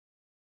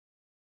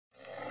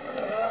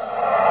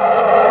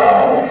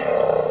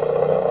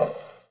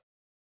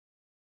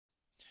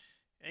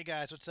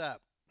guys, what's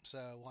up? So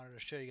I wanted to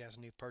show you guys a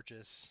new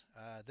purchase.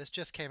 This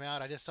just came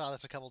out. I just saw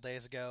this a couple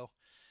days ago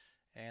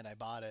and I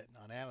bought it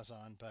on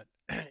Amazon, but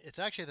it's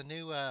actually the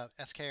new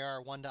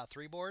SKR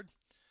 1.3 board.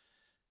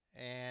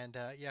 And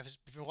yeah, if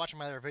you've been watching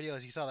my other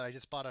videos, you saw that I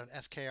just bought an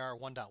SKR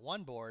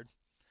 1.1 board.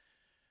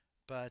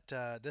 But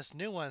this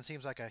new one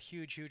seems like a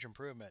huge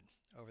improvement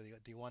over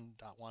the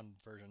 1.1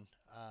 version.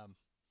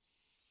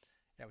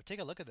 Yeah, but take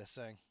a look at this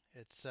thing.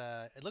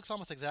 It looks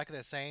almost exactly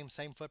the same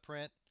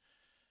footprint.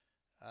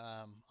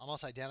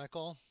 Almost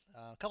identical.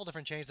 A couple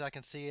different changes I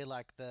can see,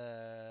 like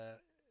the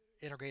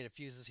integrated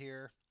fuses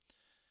here.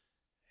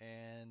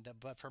 And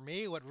but for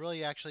me, what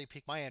really actually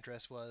piqued my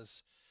interest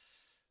was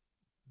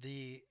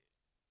the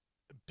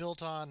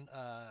built-on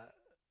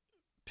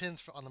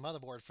pins on the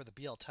motherboard for the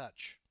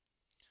BLtouch.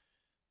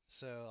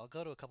 So I'll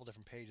go to a couple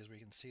different pages where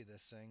you can see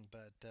this thing.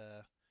 But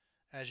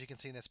as you can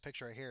see in this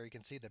picture right here, you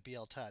can see the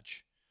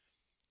BLtouch,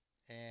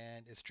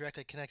 and it's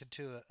directly connected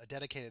to a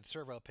dedicated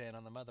servo pin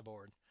on the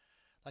motherboard.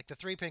 Like the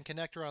 3-pin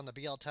connector on the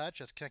BLtouch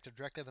is connected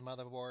directly to the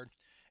motherboard,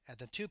 and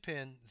the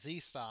 2-pin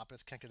Z-stop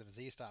is connected to the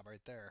Z-stop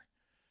right there.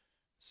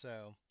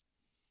 So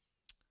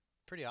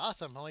pretty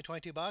awesome. Only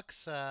 22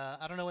 bucks. I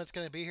don't know when it's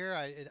going to be here.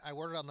 I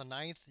ordered on the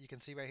 9th. You can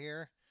see right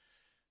here,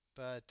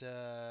 but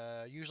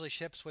usually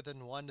ships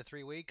within 1 to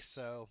 3 weeks.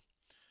 So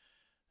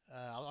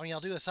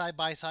I'll do a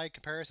side-by-side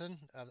comparison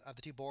of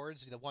the two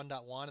boards, the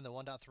 1.1 and the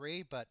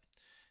 1.3, but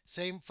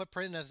same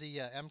footprint as the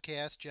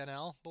MKS Gen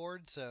L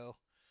board. So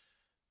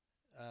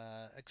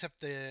except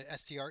the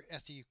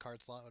SD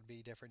card slot would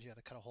be different. You have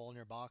to cut a hole in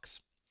your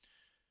box.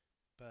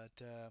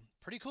 But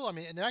pretty cool. I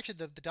mean, and actually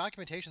the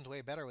documentation's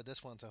way better with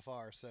this one so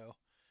far. So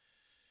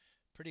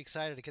pretty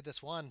excited to get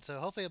this one. So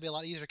hopefully it'll be a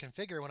lot easier to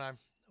configure when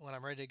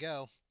I'm ready to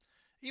go.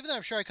 Even though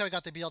I'm sure I could have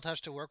got the BLtouch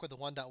to work with the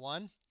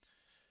 1.1,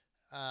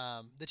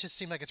 it just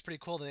seemed like it's pretty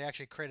cool that they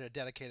actually created a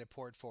dedicated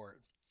port for it.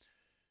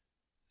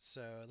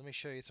 So let me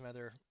show you some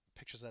other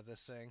pictures of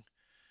this thing.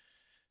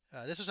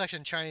 This was actually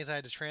in Chinese. I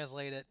had to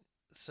translate it.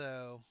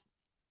 So,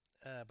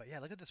 but yeah,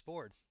 look at this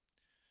board.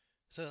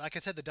 So like I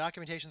said, the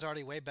documentation's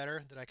already way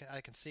better than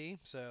I can see.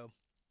 So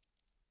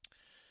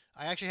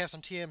I actually have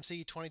some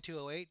TMC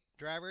 2208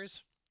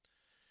 drivers.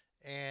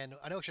 And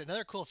I know actually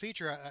another cool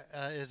feature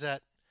is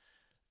that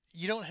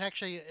you don't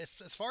actually,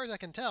 as far as I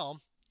can tell,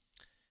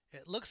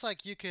 it looks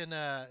like you can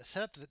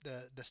set up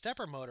the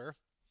stepper motor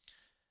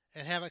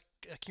and have it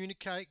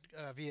communicate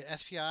via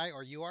SPI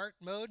or UART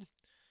mode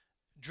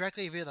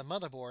directly via the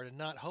motherboard, and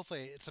not,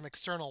 hopefully, it's some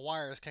external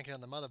wires connected on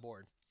the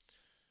motherboard.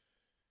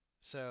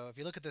 So if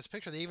you look at this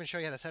picture, they even show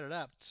you how to set it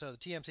up. So the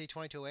TMC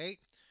 2208,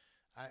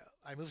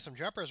 I move some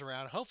jumpers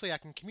around. Hopefully I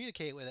can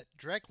communicate with it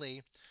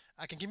directly.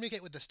 I can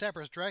communicate with the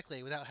steppers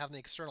directly without having the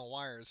external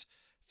wires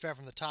fed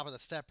from the top of the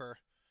stepper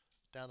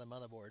down the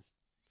motherboard.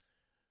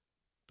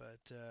 But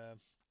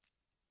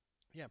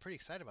yeah, I'm pretty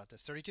excited about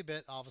this.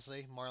 32-bit,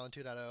 obviously, Marlin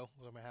 2.0,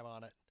 what I'm going to have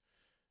on it.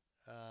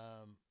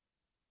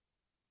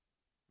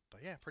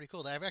 But yeah, pretty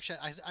cool. I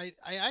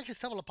actually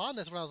stumbled upon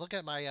this when I was looking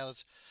at I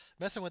was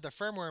messing with the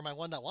firmware in my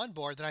 1.1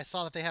 board. Then I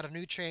saw that they had a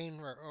new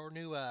chain or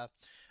new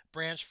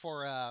branch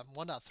for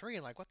 1.3.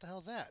 And like, what the hell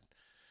is that?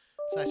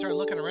 So I started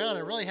looking around.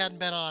 It really hadn't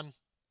been on.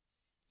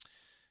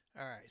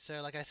 All right.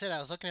 So like I said, I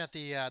was looking at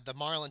the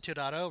Marlin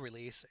 2.0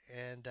 release,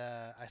 and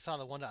I saw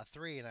the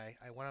 1.3, and I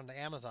went on to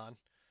Amazon,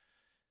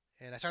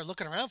 and I started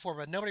looking around for it,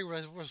 but nobody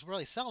was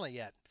really selling it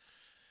yet.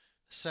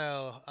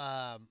 So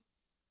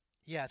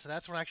yeah, so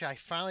that's when actually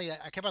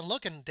I kept on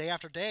looking day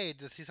after day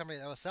to see somebody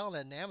that was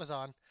selling it in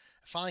Amazon.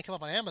 I finally come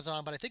up on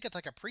Amazon, but I think it's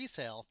like a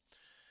pre-sale.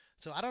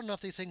 So I don't know if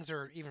these things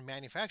are even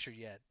manufactured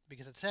yet,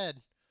 because it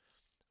said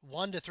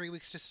 1 to 3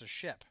 weeks just to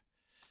ship.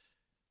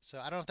 So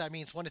I don't know if that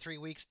means 1 to 3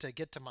 weeks to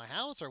get to my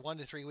house or 1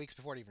 to 3 weeks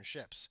before it even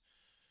ships.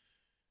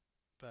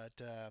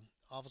 But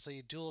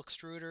obviously dual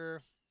extruder,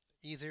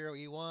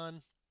 E0,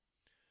 E1.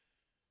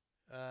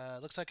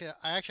 Looks like I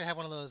actually have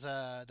one of those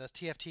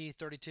TFT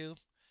 32.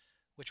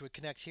 Which would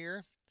connect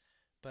here,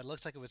 but it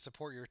looks like it would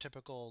support your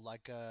typical,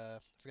 like, I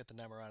forget the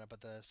number on it, but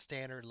the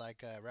standard,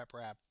 like, rep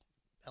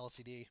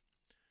LCD.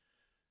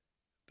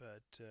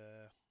 But,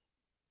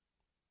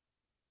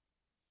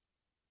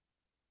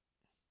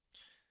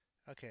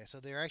 okay, so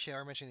they actually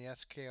are mentioning the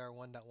SKR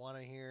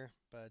 1.1 in here,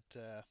 but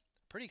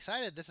pretty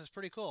excited. This is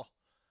pretty cool.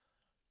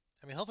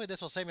 I mean, hopefully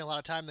this will save me a lot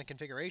of time in the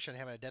configuration,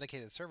 having a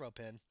dedicated servo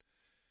pin.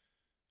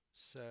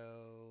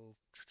 So,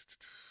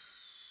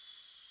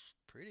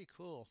 pretty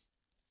cool.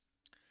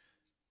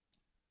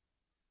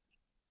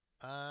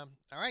 All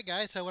right,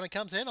 guys, so when it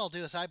comes in, I'll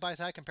do a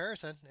side-by-side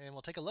comparison, and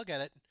we'll take a look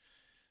at it,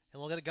 and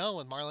we'll get it going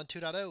with Marlin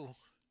 2.0. All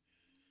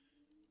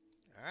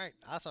right,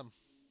 awesome.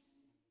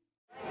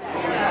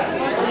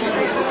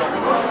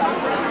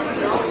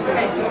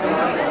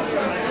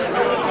 Okay.